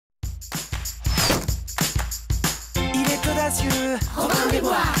audacieux, Robin des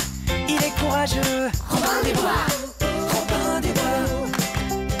Bois. il est courageux, Robin des Bois. Robin des Bois,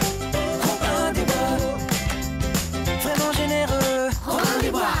 Robin des Bois, vraiment généreux, Robin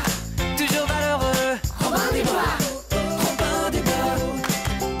des Bois. toujours valeureux, Robin des Bois. Robin des Bois,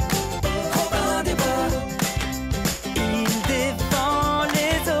 Robin des Bois, il défend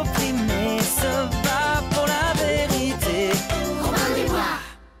les opprimés, se bat pour la vérité. Robin des Bois.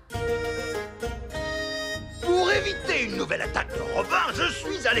 Pour éviter une nouvelle attaque de Robin, je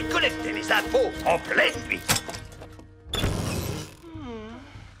suis allé collecter les infos en pleine nuit.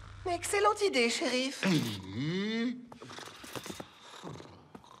 Excellente idée, shérif.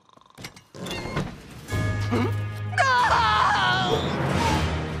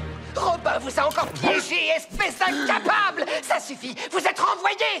 Robin vous a encore piégé, espèce d'incapable! Ça suffit, vous êtes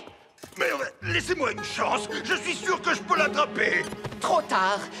renvoyé! Mais laissez-moi une chance, je suis sûr que je peux l'attraper. Trop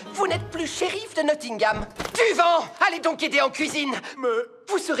tard, vous n'êtes plus shérif de Nottingham. Du vent! Allez donc aider en cuisine! Mais...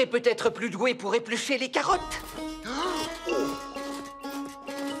 Vous serez peut-être plus doué pour éplucher les carottes.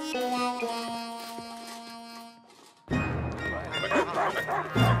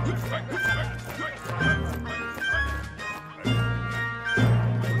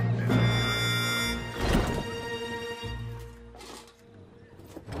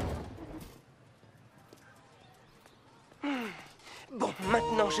 Bon,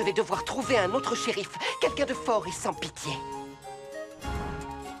 maintenant je vais devoir trouver un autre shérif, quelqu'un de fort et sans pitié.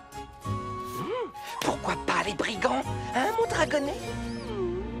 Pourquoi pas les brigands, hein, mon dragonnet?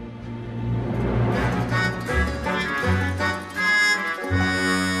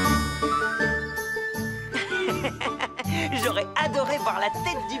 J'aurais adoré voir la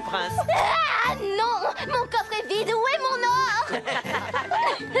tête du prince. Ah non! Mon coffre est vide, où est mon or?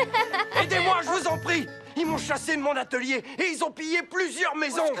 Aidez-moi, je vous en prie! Ils m'ont chassé de mon atelier et ils ont pillé plusieurs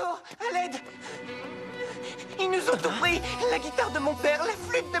maisons! Au secours, à l'aide! Ils nous ont tout pris! La guitare de mon père, la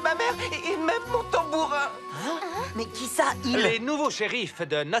flûte de ma mère et même mon tambourin! Mais qui ça, il? Les nouveaux shérifs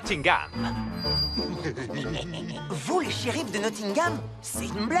de Nottingham. Vous, les shérifs de Nottingham? C'est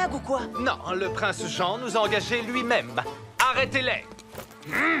une blague ou quoi? Non, le prince Jean nous a engagés lui-même. Arrêtez-les.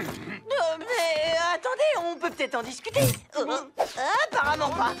 Mais attendez, on peut peut-être en discuter. Apparemment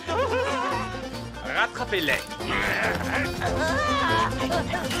pas. Rattrapez-les.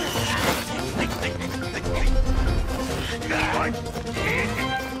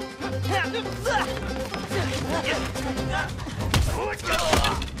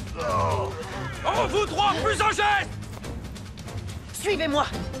 Oh, vous trois, plus un geste! Suivez-moi.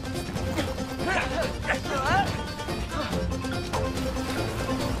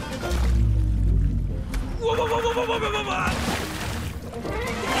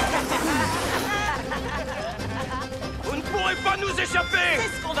 Vous ne pourrez pas nous échapper!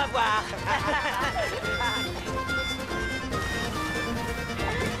 C'est ce qu'on va voir.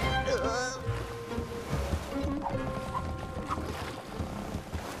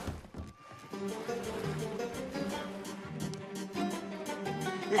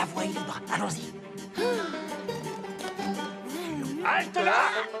 La voie est libre, allons-y. Halte là!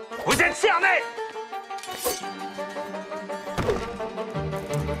 Vous êtes cernés!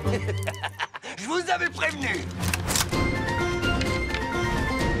 Je vous avais prévenu!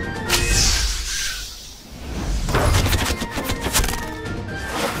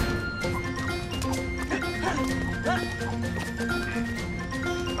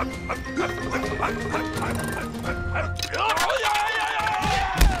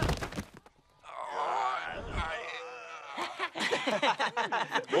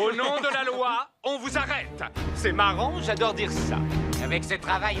 Au nom de la loi, on vous arrête. C'est marrant, j'adore dire ça. Avec ce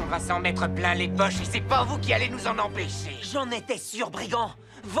travail, on va s'en mettre plein les poches et c'est pas vous qui allez nous en empêcher. J'en étais sûr, brigand.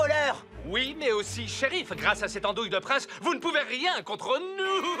 Voleur. Oui, mais aussi shérif. Grâce à cette andouille de prince, vous ne pouvez rien contre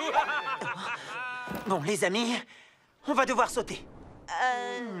nous. Bon, les amis, on va devoir sauter.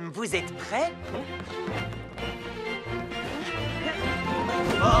 Vous êtes prêts?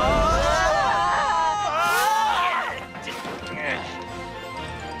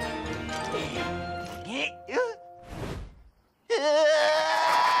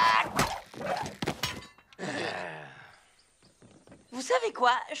 Vous savez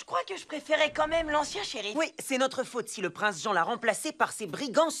quoi? Je crois que je préférais quand même l'ancien shérif. Oui, c'est notre faute si le prince Jean l'a remplacé par ces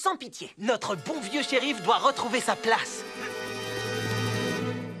brigands sans pitié. Notre bon vieux shérif doit retrouver sa place.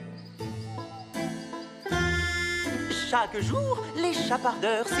 Chaque jour, les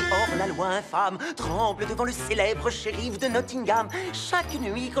chapardeurs, c'est hors la loi infâme, tremblent devant le célèbre shérif de Nottingham. Chaque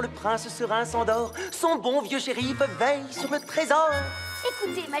nuit, quand le prince serein s'endort, son bon vieux shérif veille sur le trésor.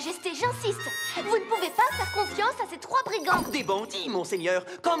 Écoutez, Majesté, j'insiste. Vous ne pouvez pas faire confiance à ces trois brigands. Des bandits, monseigneur,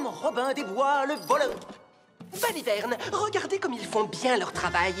 comme Robin des Bois, le voleur. Baliverne, regardez comme ils font bien leur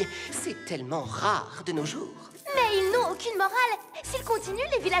travail. C'est tellement rare de nos jours. Mais ils n'ont aucune morale. S'ils continuent,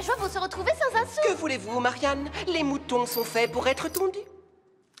 les villageois vont se retrouver sans un sou. Que voulez-vous, Marianne? Les moutons sont faits pour être tondus.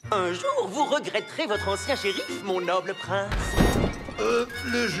 Un jour, vous regretterez votre ancien shérif, mon noble prince.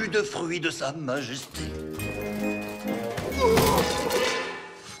 Le jus de fruits de sa majesté.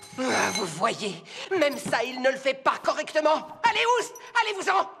 Ah, vous voyez, même ça, il ne le fait pas correctement. Allez, oust!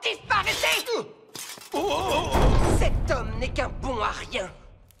 Allez-vous-en! Disparaissez! Cet homme n'est qu'un bon à rien.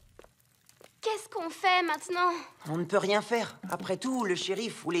 Qu'est-ce qu'on fait maintenant? On ne peut rien faire. Après tout, le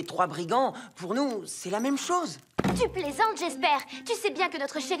shérif ou les 3 brigands, pour nous, c'est la même chose. Tu plaisantes, j'espère. Tu sais bien que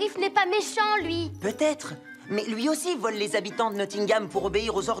notre shérif n'est pas méchant, lui. Peut-être. Mais lui aussi vole les habitants de Nottingham pour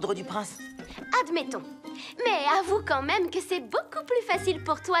obéir aux ordres du prince. Admettons. Mais avoue quand même que c'est beaucoup plus facile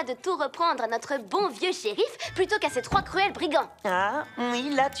pour toi de tout reprendre à notre bon vieux shérif plutôt qu'à ces 3 cruels brigands. Ah, oui,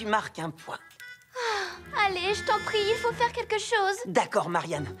 là, tu marques un point. Allez, je t'en prie, il faut faire quelque chose. D'accord,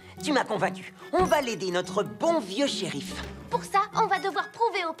 Marianne. Tu m'as convaincue. On va l'aider, notre bon vieux shérif. Pour ça, on va devoir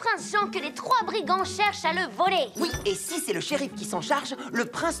prouver au prince Jean que les 3 brigands cherchent à le voler. Oui, et si c'est le shérif qui s'en charge, le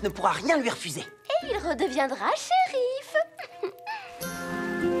prince ne pourra rien lui refuser. Et il redeviendra shérif.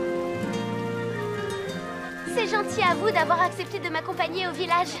 C'est gentil à vous d'avoir accepté de m'accompagner au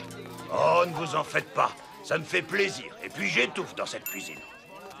village. Oh, ne vous en faites pas. Ça me fait plaisir. Et puis j'étouffe dans cette cuisine.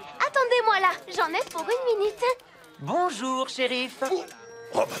 Attendez-moi là, j'en ai pour 1 minute. Bonjour, shérif.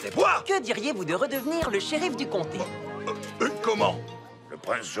 Robin des Bois! Que diriez-vous de redevenir le shérif du comté? Comment? Le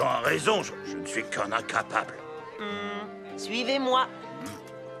prince Jean a raison, je ne suis qu'un incapable. Suivez-moi.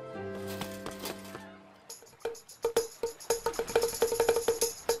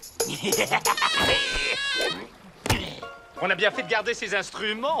 On a bien fait de garder ces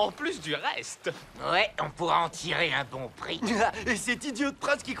instruments en plus du reste. Ouais, on pourra en tirer un bon prix. Et cet idiot de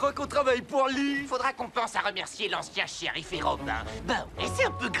prince qui croit qu'on travaille pour lui. Faudra qu'on pense à remercier l'ancien shérif et Robin. Ben, et c'est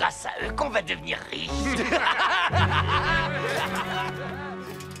un peu grâce à eux qu'on va devenir riches.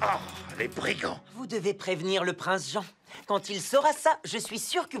 Oh, les brigands! Vous devez prévenir le prince Jean. Quand il saura ça, je suis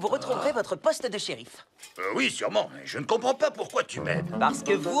sûr que vous retrouverez votre poste de shérif. Oui, sûrement, mais je ne comprends pas pourquoi tu m'aides. Parce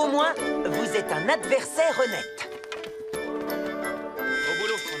que vous, au moins, vous êtes un adversaire honnête. Au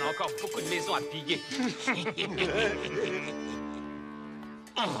boulot, on a encore beaucoup de maisons à piller.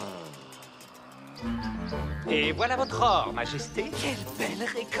 Et voilà votre or, Majesté. Quelle belle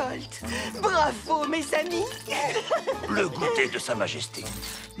récolte. Bravo, mes amis. Le goûter de sa majesté.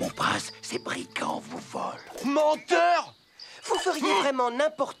 Mon prince, ces brigands vous volent. Menteur! Vous feriez vraiment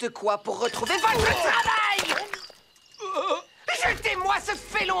n'importe quoi pour retrouver votre travail! Jetez-moi ce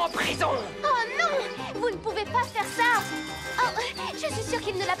félon en prison! Oh non! Vous ne pouvez pas faire ça! Oh, je suis sûre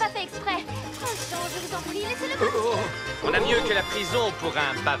qu'il ne l'a pas fait exprès. Franchement, je vous en prie, laissez-le partir. On a mieux que la prison pour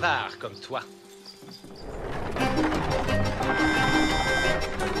un bavard comme toi.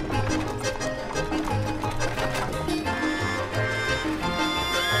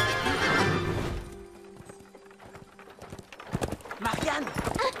 Marianne!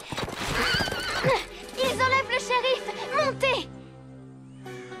 Ils enlèvent le shérif! Montez!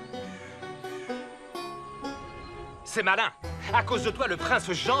 C'est malin. À cause de toi, le prince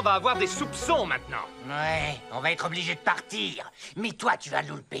Jean va avoir des soupçons maintenant. Ouais, on va être obligé de partir. Mais toi, tu vas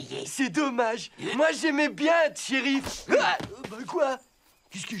nous le payer. C'est dommage. Moi, j'aimais bien être shérif. Ah, bah quoi?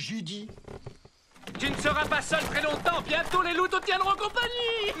 Qu'est-ce que j'ai dit? Tu ne seras pas seul très longtemps. Bientôt, les loups te tiendront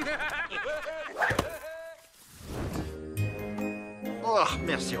compagnie. Oh,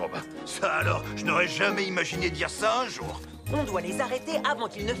 merci Robin. Ça alors, je n'aurais jamais imaginé dire ça un jour. On doit les arrêter avant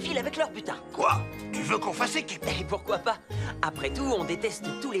qu'ils ne filent avec leur butin. Quoi? Tu veux qu'on fasse équipe? Et pourquoi pas? Après tout, on déteste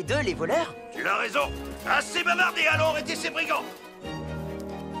tous les deux les voleurs. Tu as raison. Assez bavardé, allons arrêter ces brigands.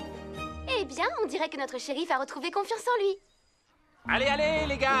 Eh bien, on dirait que notre shérif a retrouvé confiance en lui. Allez, allez,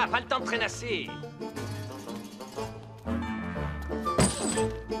 les gars, pas le temps de traînasser.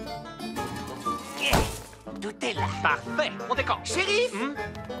 Tout est là. Parfait, on décampe. Shérif!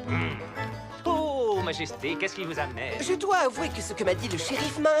 Oh, Majesté, qu'est-ce qui vous amène? Je dois avouer que ce que m'a dit le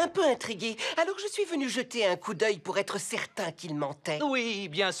shérif m'a un peu intrigué. Alors je suis venu jeter un coup d'œil pour être certain qu'il mentait. Oui,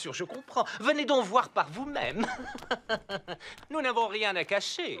 bien sûr, je comprends. Venez donc voir par vous-même. Nous n'avons rien à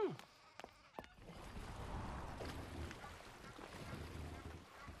cacher.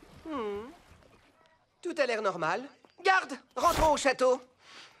 Tout a l'air normal. Garde! Rentrons au château.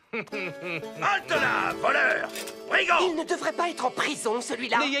 Halte là, voleur! Brigand! Il ne devrait pas être en prison,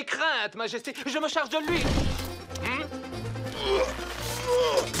 celui-là. N'ayez crainte, Majesté, je me charge de lui.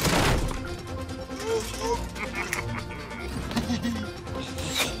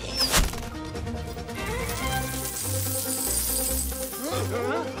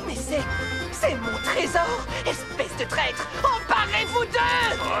 Mais c'est mon trésor, espèce de traître. Emparez-vous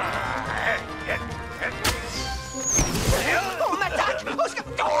d'eux. On m'attaque.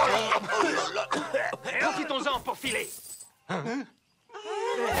 Profitons-en pour filer.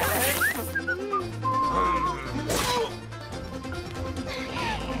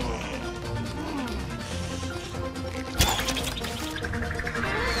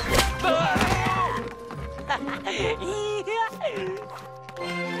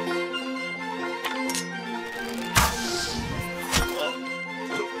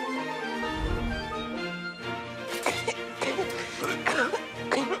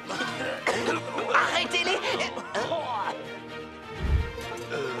 Arrêtez-les.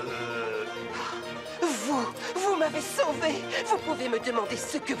 Vous m'avez sauvé. Vous pouvez me demander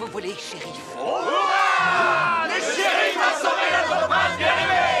ce que vous voulez, shérif. Le shérif a sauvé notre prince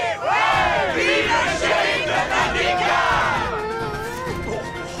bien-aimé! Ouais! Vive le shérif de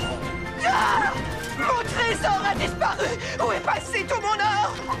Ah! Mon trésor a disparu. Où est passé tout mon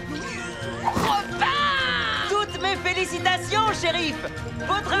or? Robin! Toutes mes félicitations, shérif!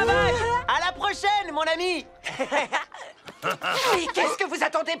 Beau travail! À la prochaine, mon ami! Oui, qu'est-ce que vous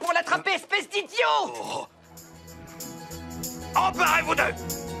attendez pour l'attraper, espèce d'idiot? Emparez-vous d'eux!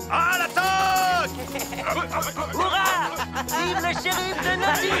 À l'attaque! Hurrah! Vive le shérif de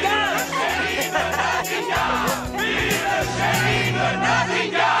Nottingham! Vive le shérif de Nottingham!